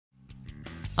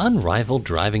Unrivaled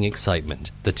driving excitement,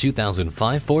 the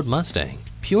 2005 Ford Mustang,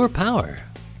 pure power.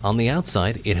 On the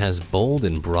outside, it has bold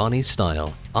and brawny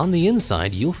style. On the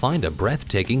inside, you'll find a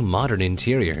breathtaking modern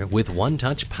interior with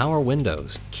one-touch power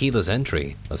windows, keyless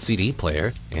entry, a CD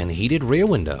player, and heated rear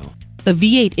window. The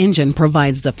V8 engine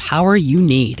provides the power you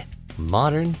need.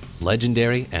 Modern,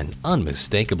 legendary, and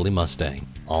unmistakably Mustang.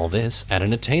 All this at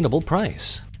an attainable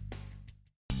price.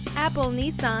 Apple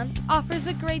Nissan offers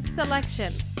a great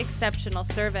selection, exceptional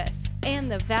service,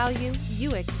 and the value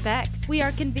you expect. We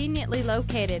are conveniently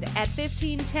located at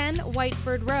 1510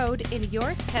 Whiteford Road in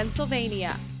York,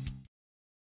 Pennsylvania.